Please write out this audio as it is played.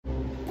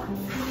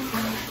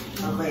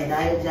Okay,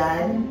 dahil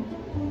dyan,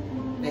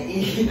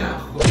 naiihina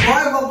ako.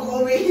 Hoy, wag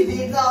ko umihi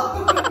dito!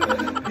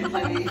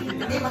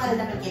 Hindi, mahal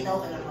na kita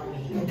ko lang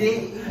umihi. Hindi.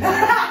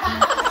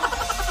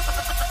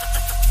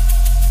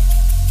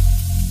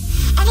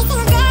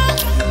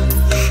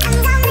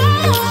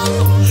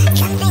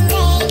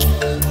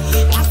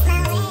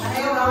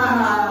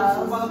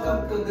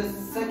 Welcome to the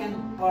second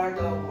part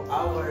of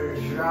our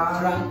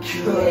drunk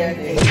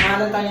Q&A.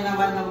 Mahalata niyo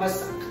naman na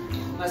mas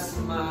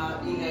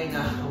maingay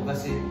na ako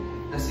kasi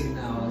lasing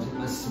na ako.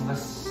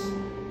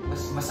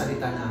 Mas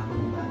masalita na ako,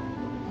 diba?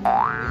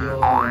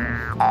 Ayun.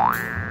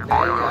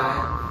 Dahil yan,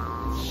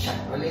 shot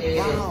ulit.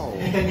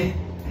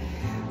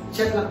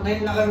 Shot lang.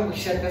 Ngayon na kami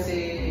mag-shot kasi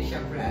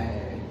syempre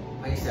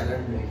may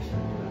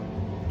celebration.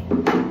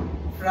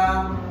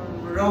 From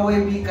Rowe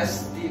B.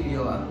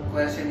 Castillo, ang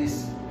question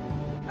is,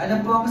 ano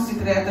po ang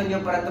sikreto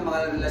nyo para sa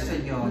mga relasyon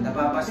nyo?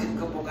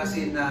 Napapasin ko po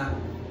kasi na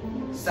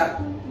sa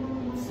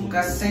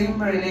same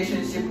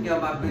relationship nyo,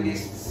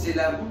 mabilis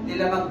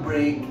nila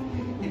mag-break,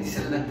 hindi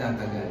sila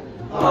nagtatagal.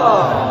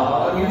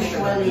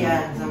 Usually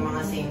yan sa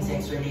mga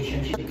same-sex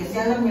relationship. Kasi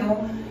alam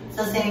nyo,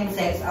 sa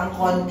same-sex, ang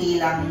konti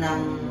lang ng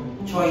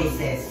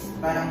choices.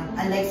 Parang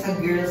unlike sa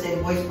girls and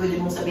boys, pwede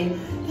mong sabihin,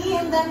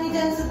 hey, ang dami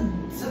dyan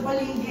sa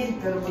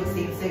paligid. Pero pag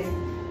same-sex,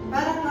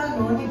 parang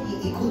ano,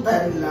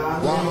 nag-iikutan lang.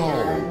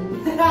 Wow!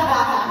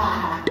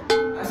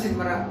 Kasi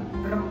marami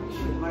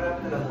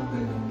talaga ng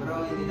gano'n.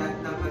 Pero hindi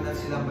naman na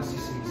sila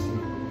masisisi.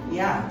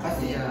 Yeah,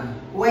 kasi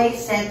why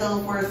settle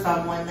for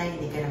someone na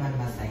hindi ka naman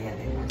masaya,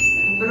 diba?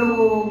 Pero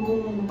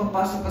kung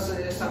papasok ka sa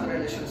isang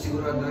relasyon,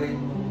 sigurado rin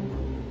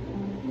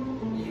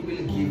you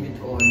will give it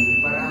all.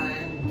 Para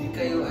hindi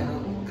kayo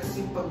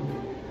kasi pag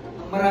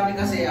marami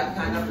kasi, ang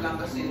hanap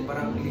lang kasi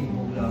parang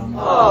libo lang.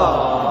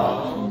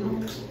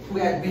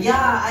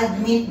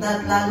 Admit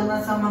that, lalo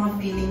na sa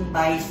mga feeling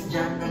bias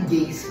dyan na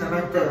gays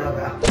naman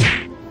talaga.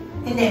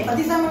 Hindi,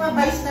 pati sa mga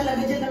bias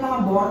talaga dyan na mga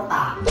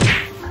borta.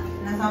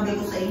 Nasabi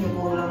ko sa inyo,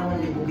 puro lang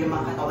naman libog yung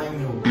mga katawan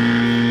nyo.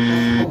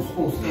 Tapos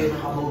post kayo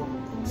ng about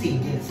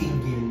single.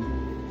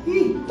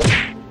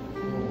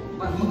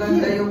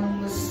 Maganda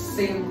yung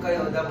same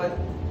kayo, dapat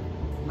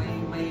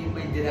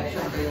may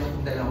direction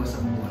kayong dalawa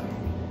sa buhay.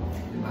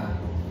 Diba?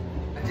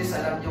 At least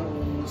alam nyo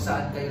kung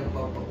saan kayo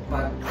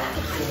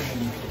papatungo.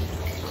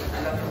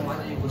 Alam nyo kung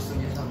ano yung gusto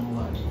niya sa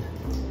buhay.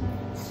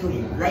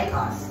 Sweet, like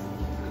us.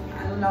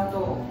 Ano lang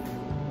to?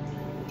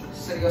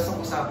 Seryosong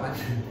usapan.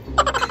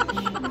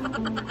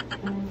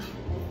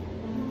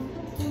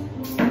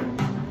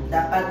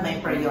 Dapat may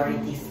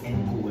priorities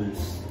and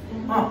goals.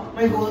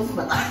 May goals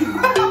ba tayo?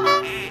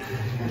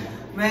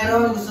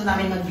 Meron, gusto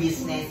namin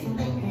mag-business.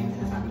 Hintayin nyo yun,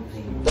 sinasabi ko sa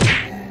inyo.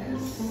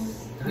 Yes.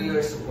 Through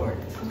your support.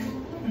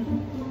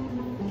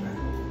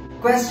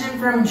 Question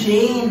from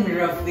Jane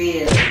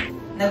Rafael.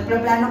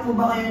 Nagplaplano po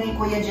ba kayo ni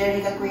Kuya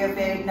Jeric at Kuya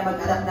Ferric na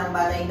mag-anak ng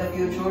bata in the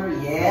future?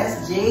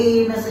 Yes,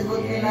 Jane!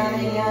 Nasagot nyo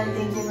namin yan.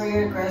 Thank you for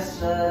your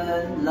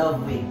question.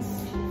 Love wings.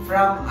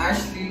 From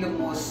Ashley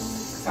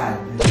Lumosad.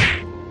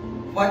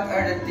 What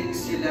are the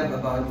things you love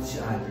about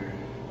each other?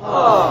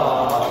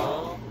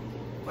 Aww.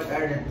 What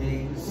are the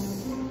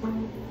things?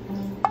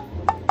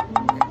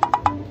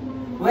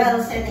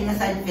 Well, setting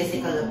aside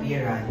physical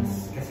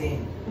appearance.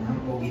 Kasi, ang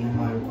pogi ng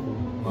mahal ko.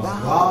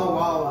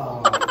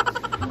 Wow.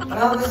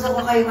 Pero gusto ko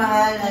kay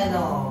mahal,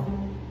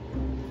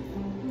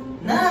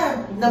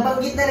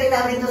 nabanggit na rin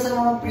namin ito sa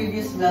mga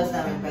previous vlogs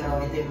namin, pero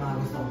ito yung mga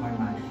gusto ko kay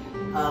mahal.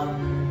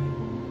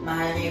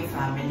 Mahal niya yung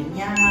family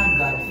niya,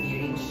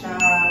 God-fearing siya,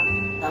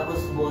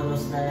 tapos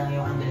bonus na lang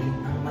yung ang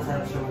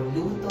masarap siya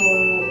magluto,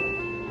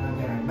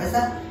 gano'n.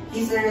 Basta,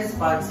 he's a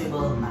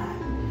responsible man.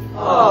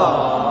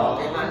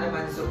 Kay mahal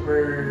naman,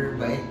 super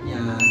bait niya,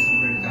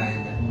 super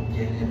kind, and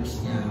generous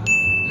niya.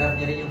 Love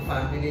niya rin yung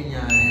family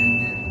niya, and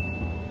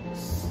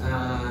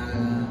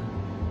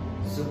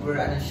super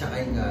siya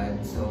kay God.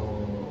 So,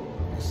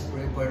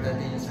 super important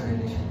din yun sa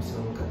relationship. So,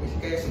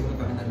 kaya siguro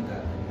kami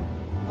nagkakaroon.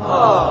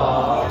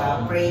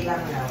 Pray lang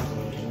na.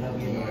 Love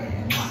you, Lord.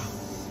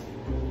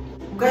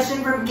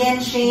 Question from Ken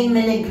Shane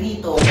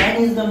Melegrito. When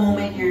is the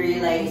moment you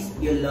realize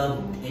you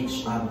love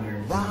each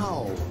other?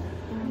 Wow!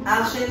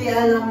 Actually,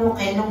 alam mo,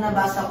 Ken, nung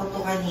nabasa ko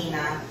to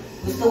kanina,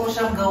 gusto ko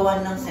siyang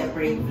gawan ng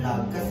separate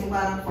vlog. Kasi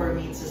parang for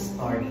me, it's a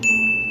story.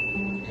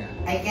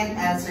 I can't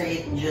answer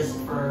it just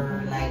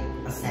for like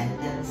a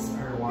sentence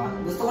or what.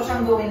 Gusto ko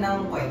siyang gawin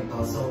ng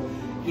kwento. So,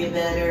 you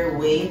better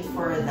wait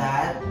for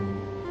that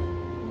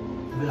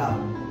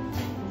vlog.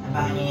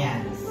 Abangan niyo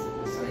yan.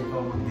 So, ikaw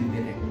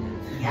magdidirect niya.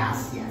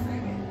 Yes, I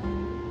will.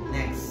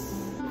 Next.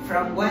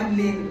 From Juan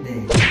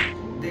Linde.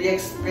 Do you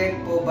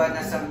expect po ba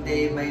na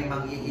someday may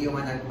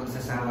mag-iiwan at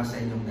magsasawa sa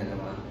inyong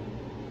dalawa?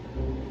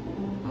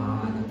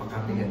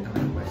 Napakabigat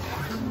naman ba siya?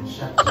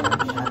 Shut.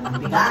 Ang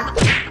bigat!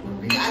 Ang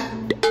bigat!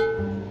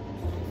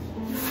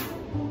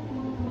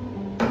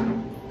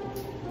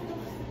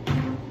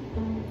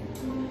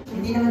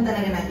 Hindi naman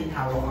talaga natin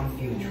hawak ang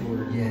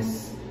future.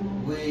 Yes.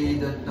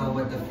 We don't know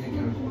what the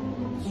future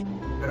holds.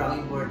 Pero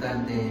ang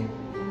importante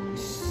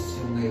is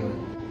yung ngayon.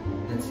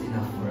 That's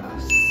enough for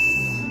us.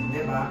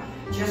 Diba?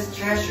 just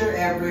treasure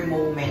every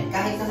moment.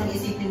 Kahit naman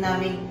isipin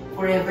namin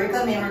forever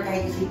kami or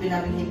kahit isipin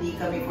namin hindi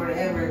kami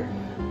forever,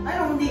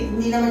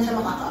 hindi naman siya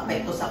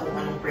makaka-apekto sa kung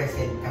anong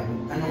present kami,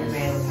 anong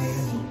meron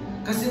ngayon eh.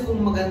 Kasi kung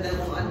maganda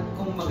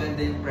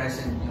yung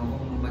present nyo,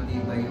 kung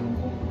matibay yung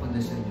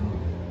pundasyon nyo,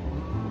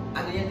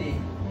 ano yan eh,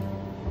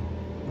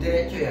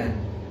 diretso yan,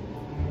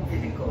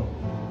 feeling ko.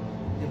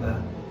 Diba?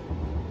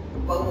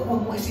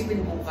 Huwag mo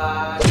isipin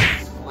bukas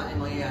kung ano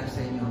yung mangyayari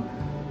sa inyo.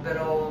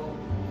 Pero,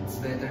 it's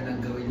better na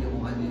gawin nyo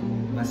kung ano yung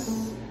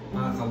mas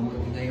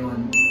makakabuti ngayon.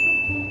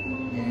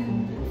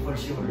 And for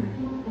sure,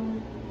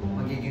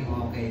 magiging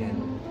okay yan.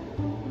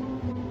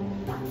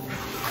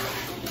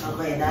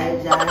 Okay, dahil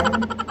dyan,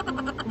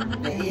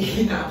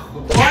 naiihina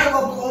ako. Mahal,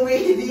 wag ko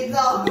umihi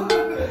dito!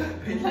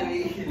 Wait lang,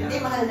 naiihina. Hindi,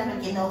 mahal naman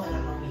kinaw ka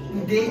lang umihi.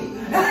 Hindi!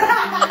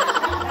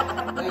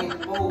 Wait,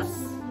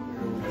 pose.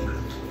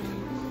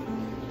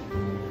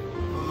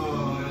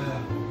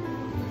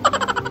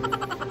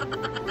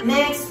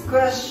 Next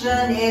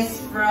question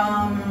is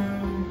from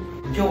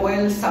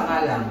Joel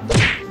Sangalang.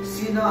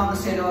 Sino ang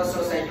seloso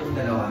sa inyong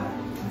dalawa?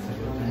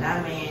 sagot na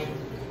namin,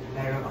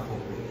 pero ako.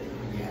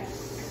 Yes.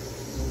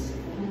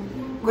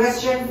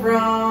 Question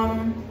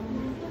from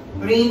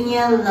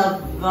Rainiel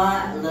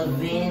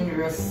Lavin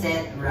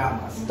Rosette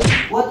Ramos.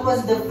 What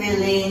was the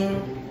feeling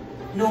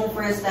nung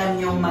first time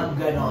yung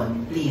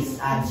mag-ganon?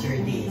 Please answer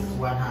this.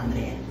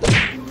 100.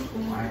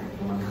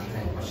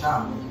 100 pa siya.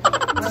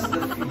 What's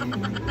the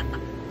feeling?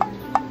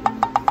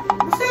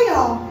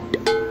 Masaya.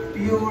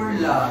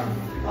 Pure love.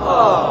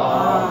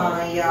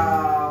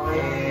 Yeah.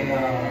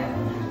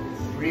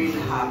 Real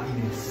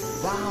happiness.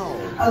 Wow.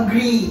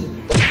 Agree.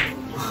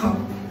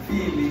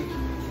 Feeling.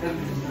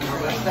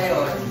 Basta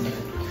yun.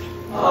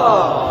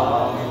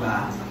 Diba?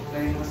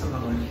 Ngayon mo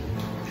sumagot.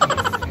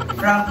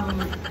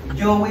 From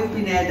Joey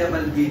Pineda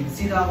Malvin,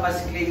 sino ang mas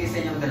clingy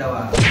sa inyong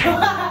dalawa?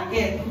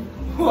 Again.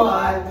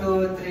 1,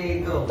 2,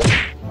 3, go.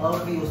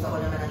 Obvious. Ako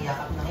naman ang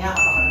yakap ng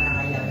yakap. Ako naman ang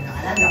kailangan ng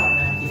alaga. Ako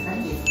naman ang kiss ng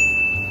kiss.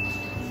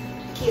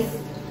 Kiss.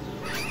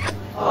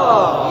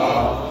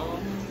 Yeah.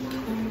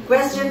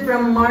 Question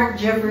from Mark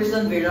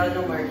Jefferson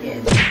Verano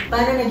Marquez.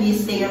 Paano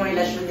nag-i-stay ang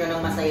relasyon nyo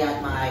ng masaya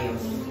at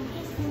maayos?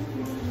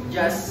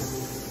 Just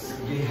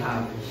be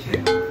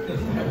happy.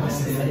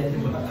 Masaya,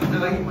 diba? Ano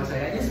ba yung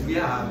masaya? Just be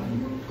happy.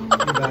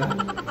 Diba?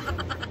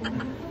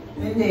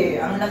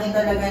 Hindi. Ang laki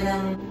talaga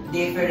ng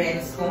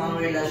difference kung ang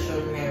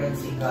relasyon meron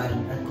si God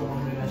at kung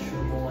ang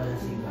relasyon mo wala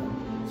si God.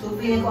 So,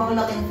 feeling ko ang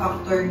laking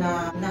factor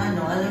na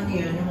alam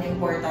niyo yun, yung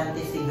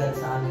importante si God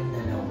sa aming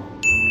dalawa.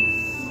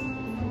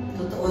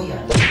 Totoo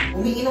yan.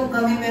 Umiinom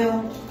kami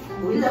pero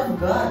we love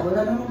God.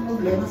 Wala namang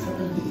problema sa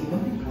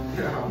pag-iinom.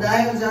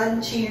 Dahil dyan,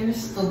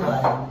 cheers to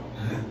God.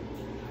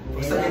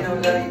 Sabihin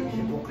naman lang,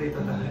 hipokrito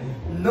tayo.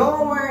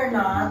 No, we're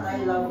not. I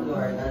love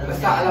Lord.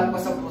 Basta alam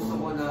ko sa puso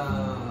ko na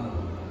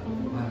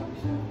mahal ko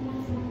siya.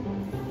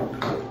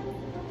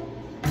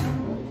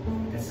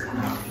 That's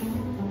enough.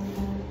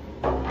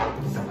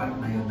 Sapat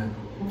na yun.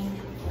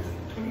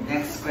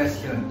 Next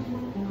question.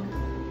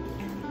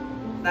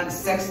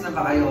 Nag-sex na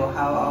ba kayo?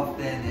 How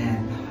often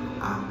and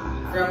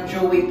From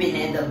Joey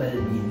Pineda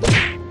Balvin.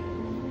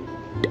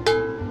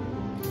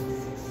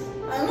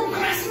 Anong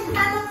klaseng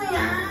tanong mo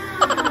yan?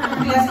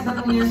 Anong klaseng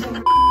tanong niya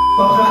siya?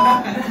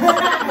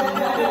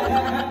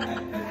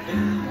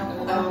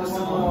 Anong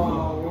gusto mo?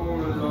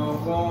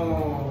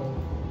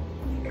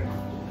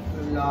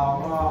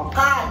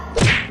 Cut!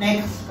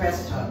 Next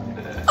question.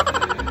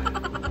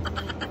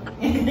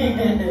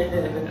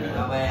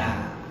 Mamaya.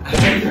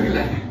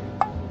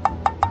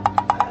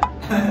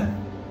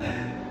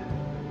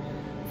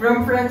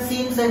 From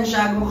Francine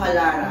Santiago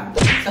Calara,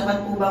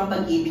 sapat po ba ang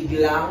pag-ibig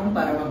lang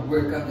para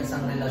mag-work ang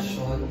isang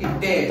relasyon?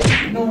 Hindi.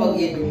 Hindi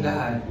pag-ibig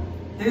lahat.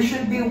 There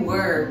should be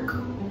work.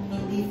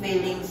 Hindi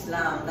feelings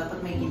lang. Dapat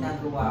may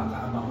ginagawa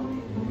ka about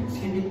it.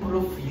 Hindi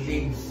puro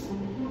feelings.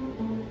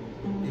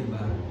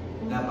 Diba?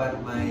 Dapat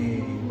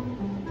may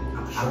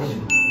action.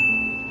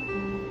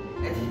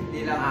 At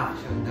hindi lang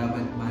action.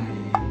 Dapat may...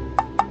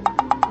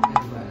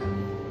 Ano ba?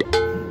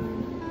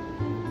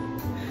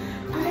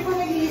 Ano ba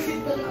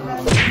nag-iisip ko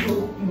lang?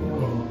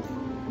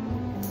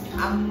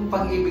 Ang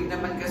pag-ibig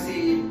naman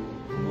kasi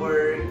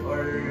work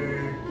or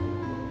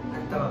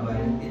ano tama ba?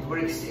 It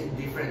works in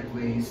different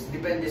ways.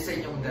 Depende sa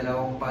inyong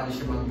dalawang paano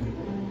siya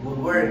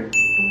mag-work.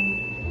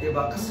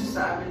 Diba? Kasi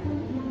sa amin,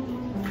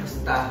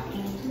 basta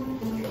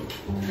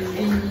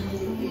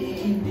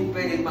hindi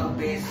pwedeng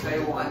mag-base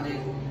kayo kung ano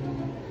yung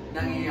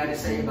nangyayari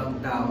sa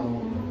ibang tao.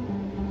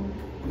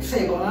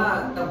 Sa iba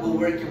nga,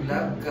 nag-work yung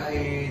love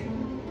kahit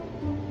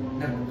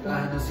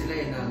sila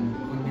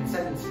kung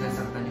minsan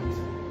sinasaktan yung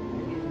isa.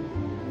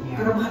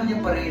 Pero mahal niya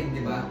pa rin,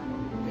 di ba?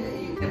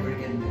 You never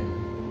can tell.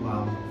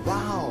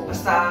 Wow.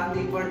 Basta ang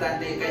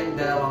importante, kayong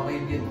dalawa may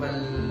mutual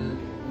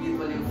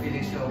yung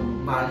feelings nyo.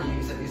 Mahal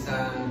yung isa't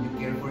isa, you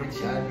care for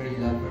each other,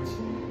 you love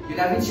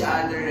each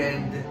other,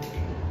 and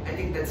I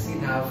think that's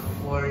enough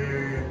for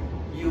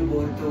you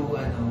both to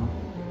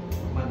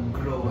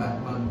mag-grow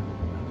at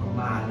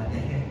mag-mahalan.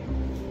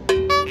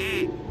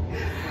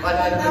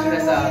 Wala na sila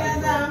sa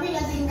amin.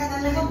 Lasing ka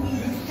talaga,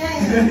 bilis ka. ka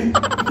eh.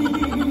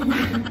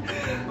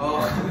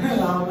 Oh.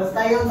 Basta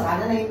yun,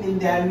 sana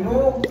naiintindihan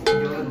mo.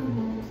 Yun.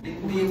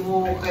 Hindi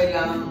mo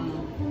kailangang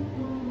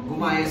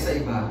gumaya sa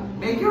iba.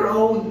 Make your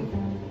own.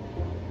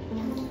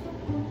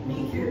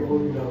 Make your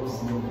own love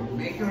story.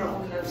 Make your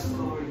own love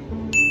story.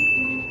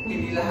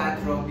 Hindi lahat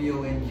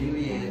Romeo and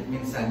Juliet,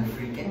 minsan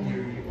freak and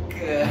jerk.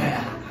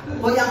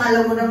 Hoy, ang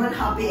alam mo naman,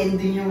 happy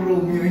ending yung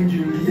Romeo and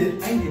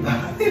Juliet. Ay, di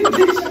ba?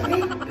 Hindi siya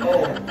freak.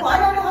 Oo.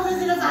 Ano mo kasi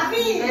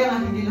sinasabi? Kaya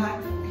nga, hindi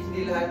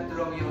lahat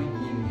Romeo and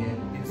Juliet,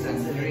 minsan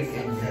freak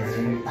and jerk.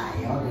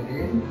 Tayo,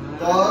 ganun.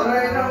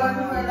 Toray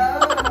naman pala.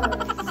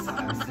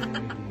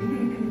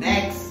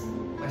 Next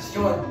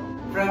question.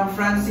 From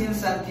Francine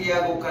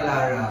Santiago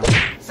Calara.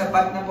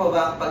 Sapat na po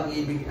ba ang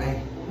pag-ibig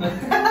ay?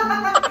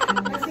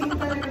 Kasing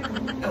talaga.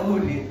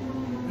 Naulit.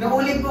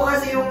 Naulit po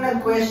kasi yung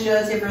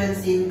nag-question si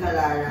Francine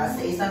Calara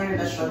sa isang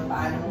relasyon,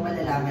 paano mo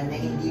malalaman na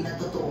hindi na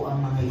totoo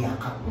ang mga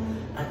yakap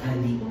at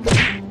halik?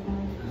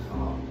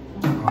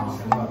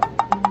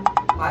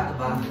 Paano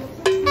ba?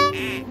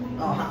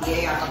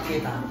 Iyayakap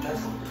kita.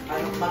 Tapos,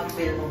 paano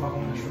mag-feel mo ba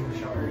kung sure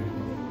siya or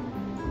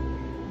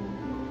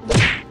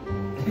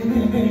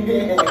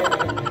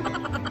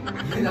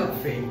Yun ang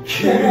fake.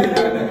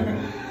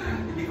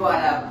 Hindi ko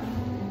alam.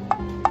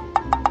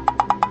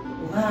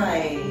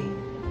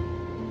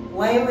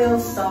 Why will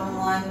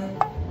someone...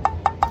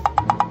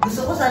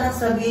 Gusto ko sanang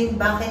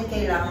sabihin bakit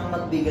kailangan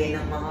magbigay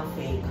ng mga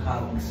fake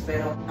hugs.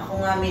 Pero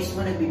ako nga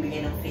mismo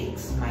nagbibigay ng fake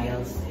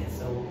smiles eh.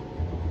 So,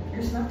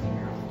 there's nothing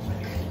wrong.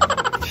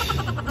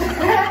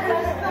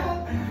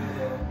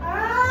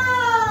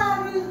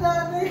 There's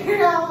nothing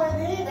wrong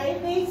with it. I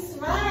fake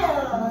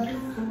smiles.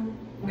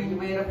 Medyo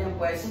mahirap yung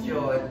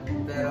question,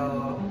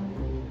 pero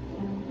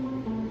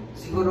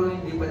siguro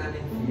hindi pa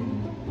namin feel.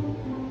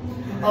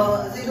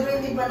 Siguro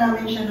hindi pa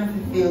namin siya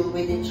na-feel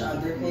with each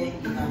other kaya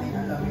hindi namin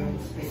alam yung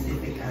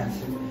specific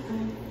answer.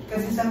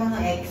 Kasi sa mga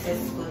exes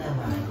ko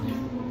naman,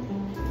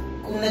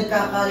 kung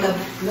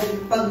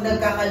pag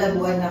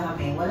nagkakalabuan na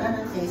kami,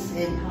 wala nang kiss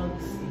and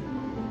hugs.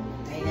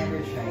 I never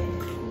tried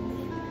it.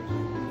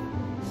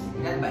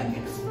 Ilan ba ang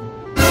ex?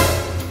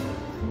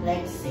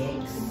 Like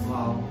 6.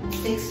 Wow.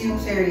 6 yung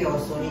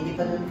seryoso, hindi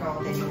pa dun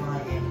counted yung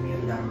mga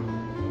MU lang.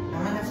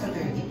 Mga nasa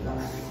 30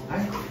 plus.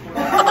 Ay!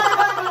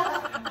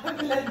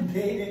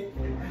 Landi.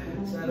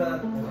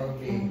 Sarap.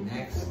 Okay,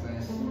 next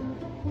question.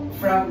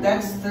 From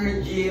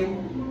Dexter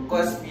Jim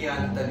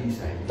Cosmiano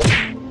Talisay.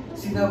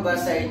 Sino ba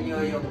sa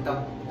inyo yung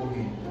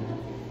tampuhin?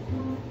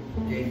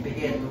 Okay,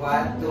 begin.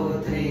 1,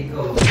 2, 3,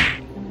 go!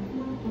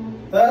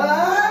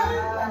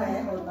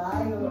 Pareho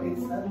tayo.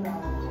 It's a no.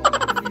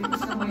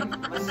 Gusto mo yung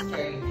mas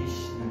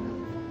childish na lang.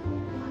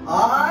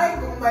 Ay,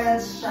 kung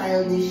mas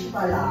childish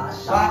pala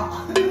siya.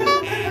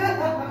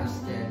 Mas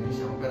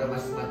childish ako, pero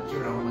mas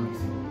mature ako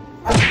mag-isip.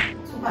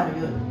 So, paano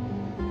yun?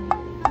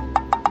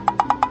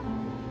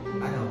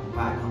 Ano?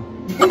 Paano?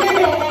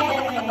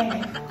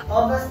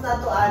 Basta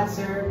to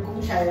answer,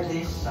 kung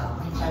childish siya,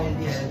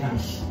 childish na.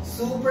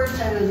 Super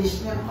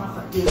childish na,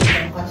 nakakakita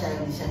ng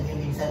ka-childish yan.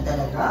 Minsan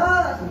talaga,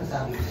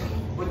 sinasabi ko sa'yo.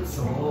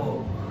 Bunso.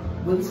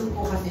 Bunso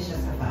po kasi siya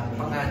sa family.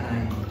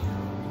 Panganay.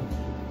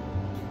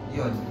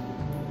 Yun.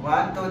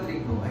 1, 2,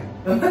 3, go. Ay.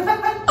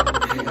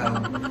 Ikaw.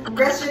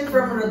 Question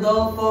from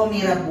Rodolfo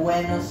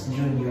Mirabuenos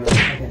Jr.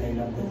 I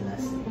love that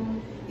last name.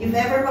 If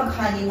ever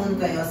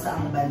mag-honeymoon kayo,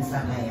 saang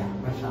bansa kaya?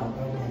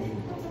 Pa-shoutout na din.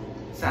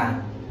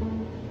 Saan?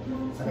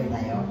 Sabay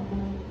tayo?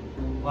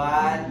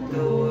 1,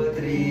 2,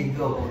 3,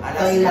 go.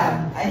 Thailand.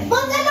 Ay,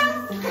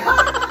 Mag-Alaska!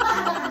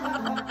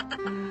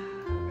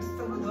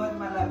 gusto mo doon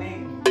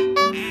malamig.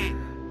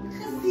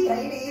 Kasi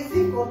ay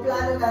iniisip ko,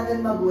 plano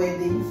natin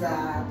mag-wedding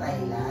sa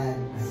Thailand.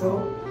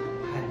 So,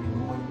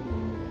 Honeymoon.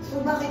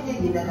 bakit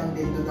hindi na lang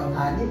din doon ang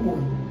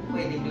honeymoon?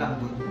 Wedding lang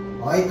doon.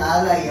 Oy,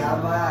 talay,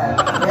 yaman.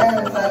 Well,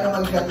 sana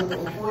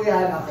magkatotoo po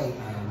yan. Okay.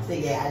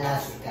 Sige,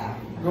 Alaska.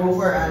 Go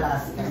for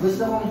Alaska.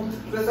 Gusto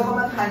ko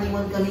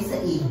mag-honeymoon kami sa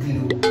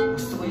igloo.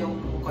 Gusto ko yung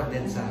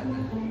kondensada.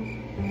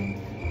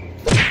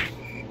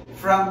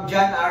 From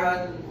John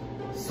Aaron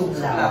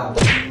Sumlaw.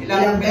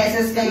 Ilang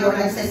beses kayo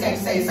nagsisex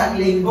sa isang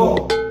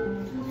linggo?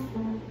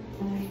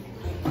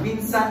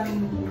 Minsan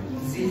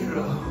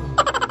 0.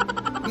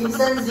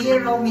 Minsan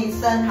 0,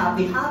 minsan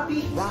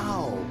happy-happy.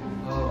 Wow!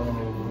 Oh.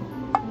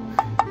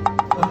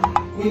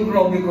 Uy,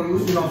 grabe kayo,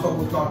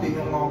 sinasagot natin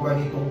yung mga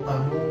ganitong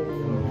tanong.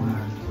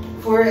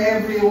 For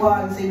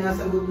everyone,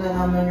 sinasagot na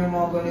naman yung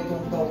mga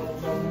ganitong tanong.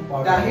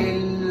 Dahil,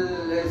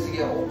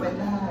 sige, open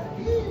lahat.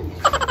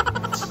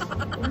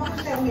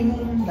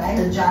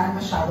 Dahil dyan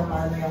masyado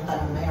maano yung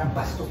tanong na yan,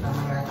 bastos na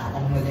mga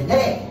natatanong na din.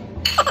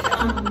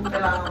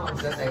 Kailangan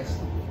magsa-sex.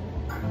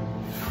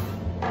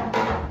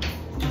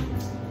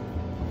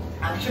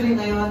 Actually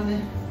ngayon,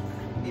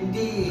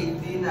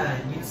 hindi na.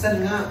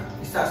 Minsan nga,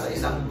 isa sa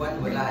isang buwan,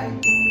 wala eh.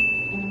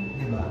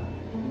 Diba?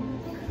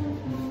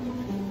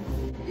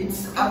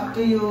 It's up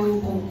to you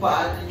kung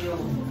paano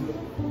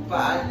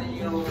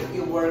nyo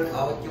i-work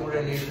out yung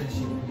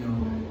relationship nyo.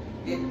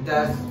 It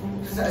does.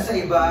 Sa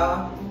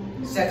iba,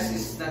 sex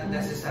is not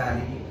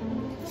necessary.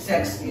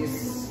 Sex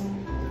is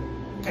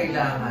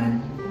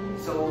kailangan.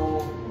 So,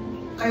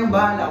 kayong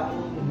bahala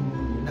kung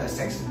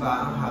sex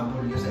ba ang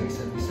habol nyo sa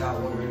isa't isa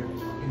or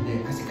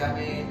hindi. Kasi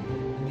kami,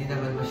 hindi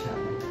naman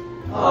masyado.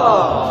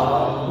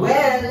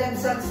 Well,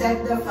 let's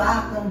accept the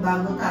fact nung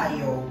bago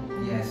tayo.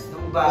 Yes,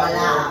 nung bago.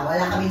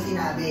 Wala kaming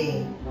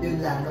sinabi.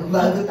 Yun lang, nung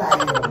bago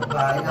tayo.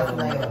 Enough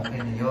na yun. Okay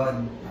na yun.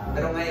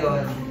 Pero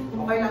ngayon,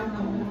 okay lang na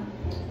wala.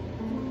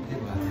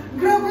 Diba?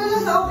 Grabe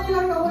lang sa okay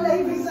lang na wala.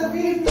 Ibig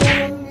sabihin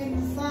yun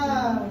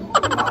minsan.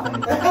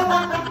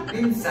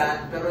 Minsan,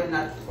 pero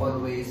not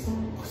always.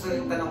 So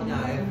yung tanong niya,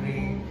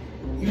 every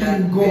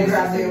ilang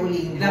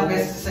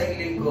beses sa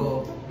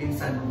linggo,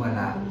 minsan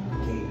wala.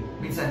 Okay.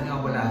 Minsan nga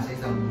wala sa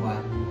isang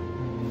buwan.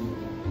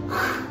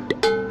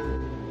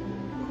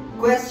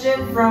 Question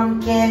from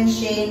Ken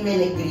Shane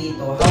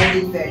Melegrito. How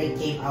did Ferry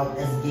came out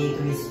as gay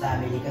to his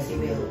family? Kasi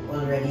we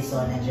already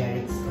saw na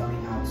Jerick's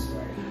coming out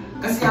story.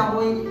 Kasi ako,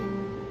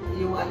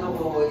 yung ano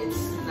ko,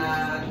 it's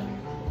not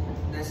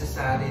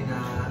necessary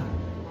na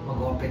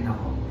mag-open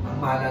ako. Ang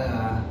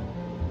mahalaga,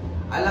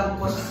 alam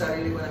ko sa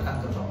sarili ko na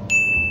tanggap ako.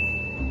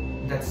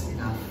 That's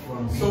enough for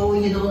me. So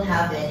you don't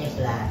have any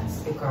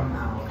plans to come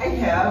out? I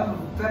have,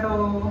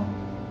 pero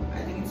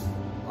I think it's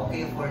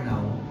okay for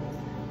now.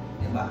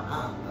 Diba?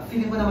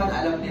 Feeling ko naman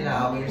alam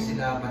nila, aware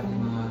sila, pati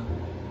mga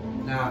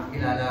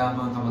nakakilala,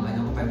 mga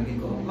kamag-anak ko,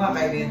 kaibigan ko. Mga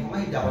kaibigan ko,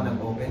 hindi ako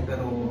nag-open,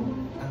 pero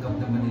tanggap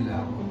naman nila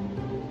ako.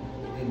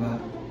 Diba?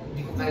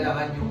 Hindi ko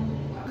kailangan yung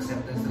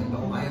acceptance ng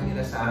iba kung ayaw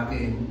nila sa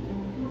akin.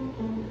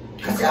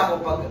 Kasi ako,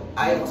 pag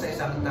ayaw ko sa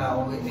isang tao,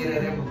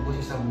 nire-remove ko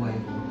siya sa buhay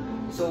ko.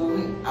 So,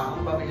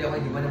 akong pamilya ko,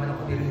 hindi ba naman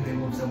ako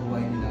nire-remove sa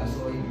buhay nila.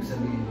 So, ibig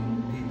sabihin,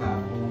 hindi pa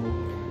ako,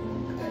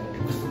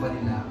 gusto ba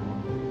nila ako?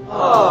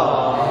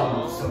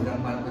 And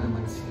sobrang mahal ko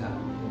naman sila.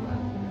 Diba?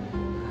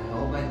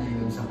 Open niya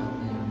yun, sapat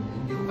na yun.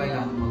 Hindi ko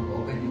kailangan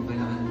mag-open, hindi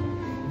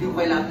ko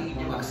kailangan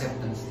tingin yung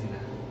acceptance nila.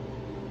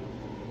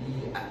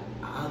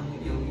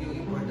 Yung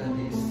important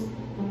is,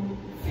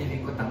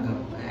 feeling ko tanggap.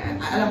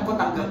 Alam ko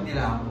tanggap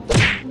nila ako.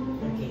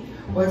 Okay.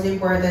 What's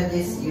important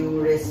is you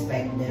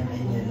respect them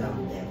and you love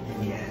them.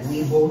 And yes.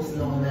 We both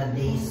know that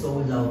they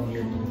so love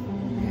you too.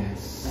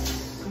 Yes.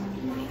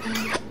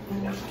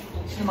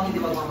 Sino bang hindi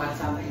magmamahal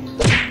sa akin?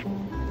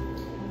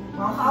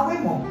 Mga kaaway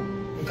mo.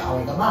 May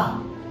kaaway ka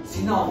ba?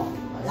 Sino?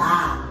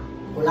 Wala.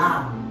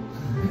 Kulang.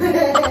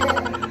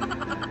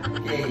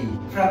 Okay.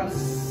 From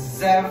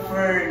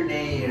Zephyr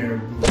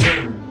Nair.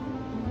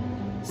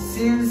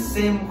 Since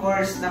same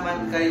course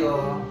naman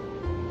kayo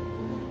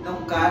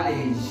nung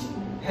college,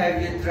 have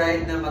you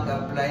tried na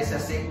mag-apply sa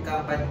same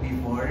company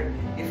before?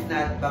 If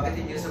not, bakit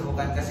hindi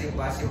subukan? Kasi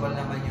possible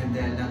naman yun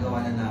dahil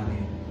nagawa na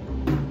namin.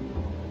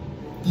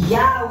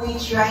 Yeah, we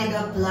tried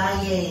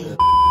applying.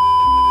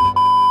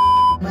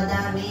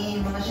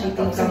 Madami, mga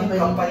shipping company.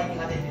 Company hindi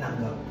natin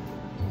tinanggap.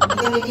 Hindi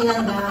kami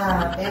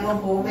tinanggap. Ewan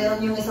po, meron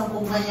yung isang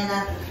kumpanya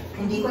na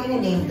hindi ko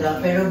i-name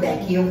drop, pero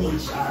Becky yung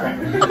HR.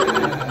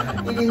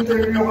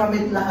 In-interview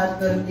kami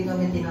lahat, pero hindi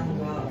kami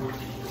tinanggap.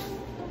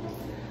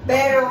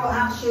 Pero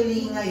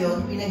actually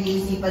ngayon,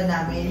 pinag-iisipan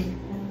namin,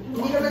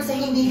 hindi naman sa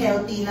hindi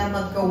healthy na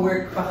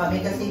magka-work pa kami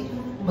kasi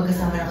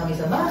magkasama na kami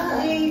sa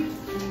bahay,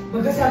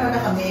 magkasama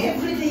na kami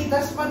everyday,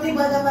 tapos pati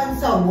ba naman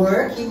sa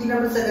work, hindi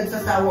naman sa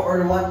nagsasawa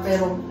or what,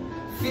 pero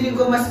feeling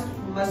ko mas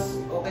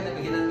okay na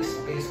bigyan ng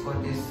space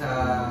konti sa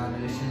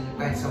relationship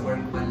kahit sa work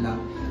man lang.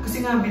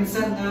 Kasi nga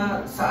minsan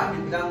nga sa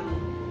amin lang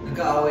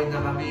nag-aaway na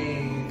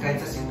kami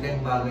kahit sa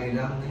simpleng bagay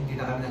lang, hindi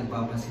na kami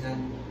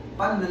nagpapansinan.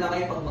 Paano na lang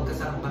kayo pag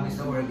magkasama kami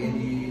sa work,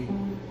 edi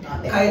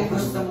kahit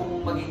gusto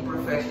mong maging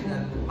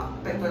professional,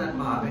 maapektuhan at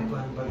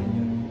maapektuhan pa rin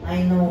yun.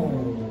 I know.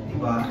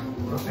 Diba?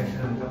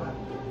 Professional ka ba?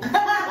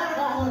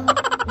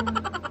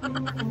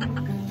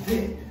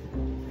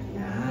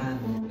 Ayan.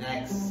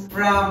 Next.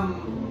 From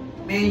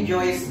May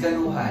Joyce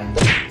Galuhay.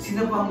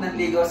 Sino po ang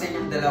nanligaw sa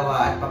inyong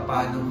dalawa at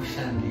paano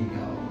siya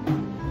nanligaw?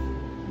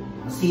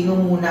 Sino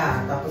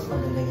muna? Tapos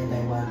magaganyan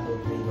tayo. 1,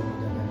 2, 3, go.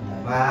 Magaganyan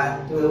tayo.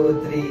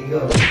 1, 2, 3,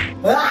 go!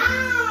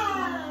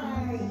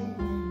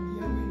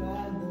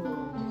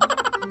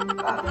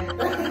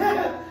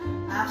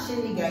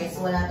 Actually guys,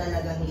 wala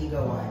talagang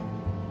ligawan.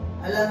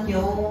 Alam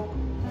nyo,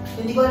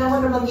 hindi ko alam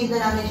kung nabanggit na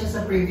namin siya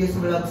sa previous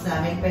vlogs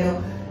namin, pero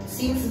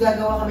since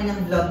gagawa kami ng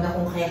vlog na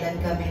kung kailan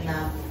kami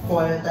na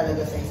fall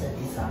talaga sa isa't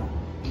isa,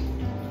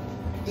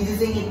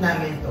 isisingit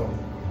namin to.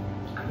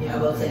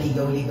 About sa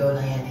ligaw-ligaw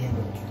na yan and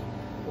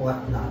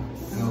whatnot.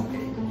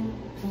 Okay.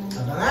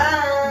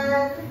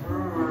 Abangan!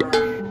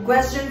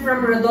 Question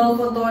from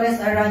Rodolfo Torres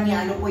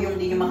Aranya. Ano po yung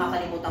di nyo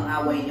makakalimutang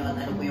away nyo at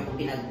ano po yung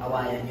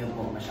pinag-awayan nyo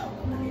po?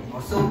 Ma-shoutout na rin.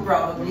 So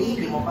probably,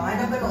 di mo pa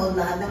nga napanood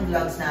lahat ng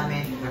vlogs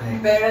namin.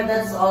 Pero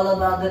that's all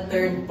about the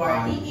third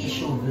party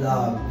issue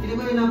vlog. Hindi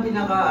mo yun ang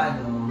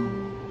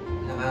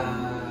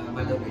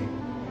pinaka-malupit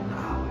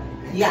na away.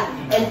 Yeah,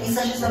 and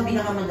isa siya sa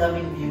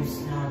pinakamadaming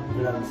views na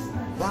vlogs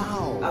na.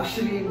 Wow!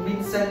 Actually,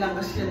 minsan lang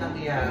kasi siya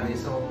nangyayari.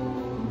 So,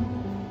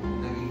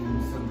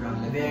 naging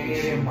sobrang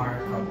very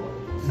remarkable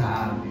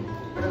sa amin.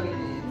 Pero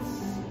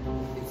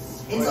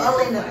it's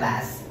all in the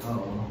past.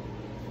 Oo.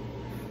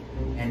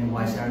 And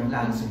watch our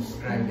vlog,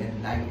 subscribe and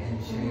like and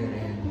share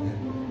and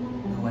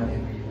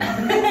whatever you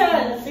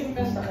Lasing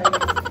ka sa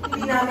kayo.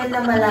 Hindi namin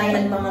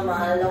namalayan mga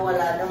mahal na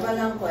wala na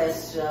palang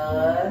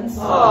questions.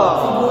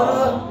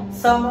 Siguro,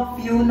 some of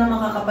you na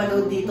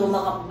makakapanood dito,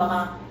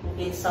 baka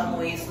in some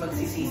ways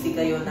magsisisi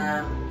kayo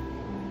na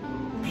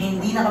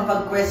hindi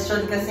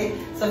nakapag-question kasi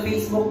sa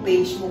Facebook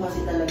page mo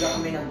kasi talaga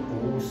kami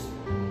nag-post.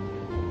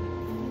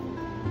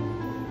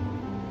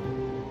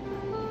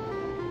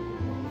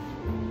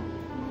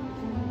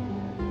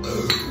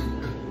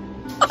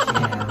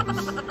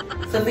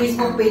 Sa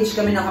Facebook page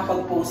kami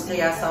nakapag-post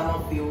kaya some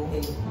of you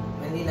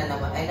hindi na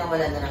naman, ay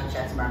nawala na ng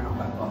chance para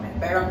makapag-comment.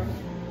 Pero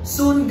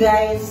soon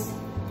guys,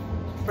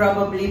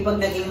 probably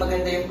pag naging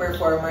maganda yung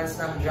performance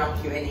ng drunk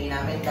Q&A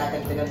namin,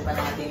 dadagdagan pa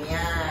natin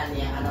yan.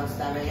 I-announce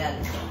namin yan.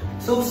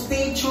 So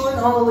stay tuned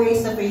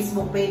always sa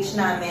Facebook page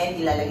namin.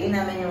 Ilalagay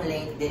namin yung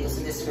link dito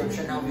sa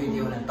description ng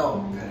video na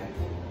to.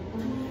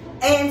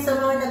 And sa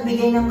mga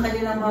nagbigay ng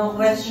kanilang mga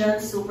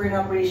questions, super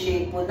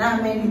na-appreciate po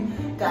namin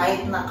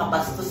kahit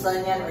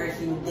nakabastusan yan or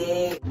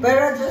hindi.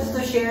 Pero just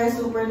to share,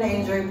 super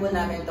na-enjoy po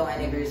namin itong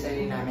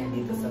anniversary namin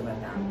dito sa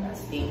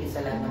Batangas. Thank you sa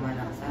lahat naman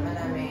na kasama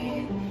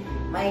namin.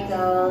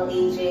 Michael,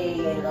 AJ,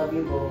 I love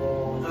you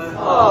both.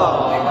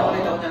 Kahit ako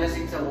rin ako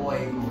nalasing sa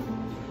buhay ko.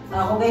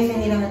 Ako guys,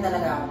 hindi naman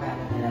talaga ako kaya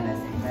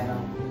nilalasing. Pero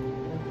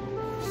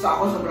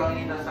ako sobrang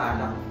hindi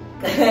nasalak.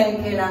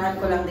 kailangan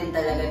ko lang din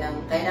talaga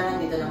kailangan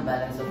dito ng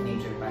balance of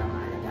nature para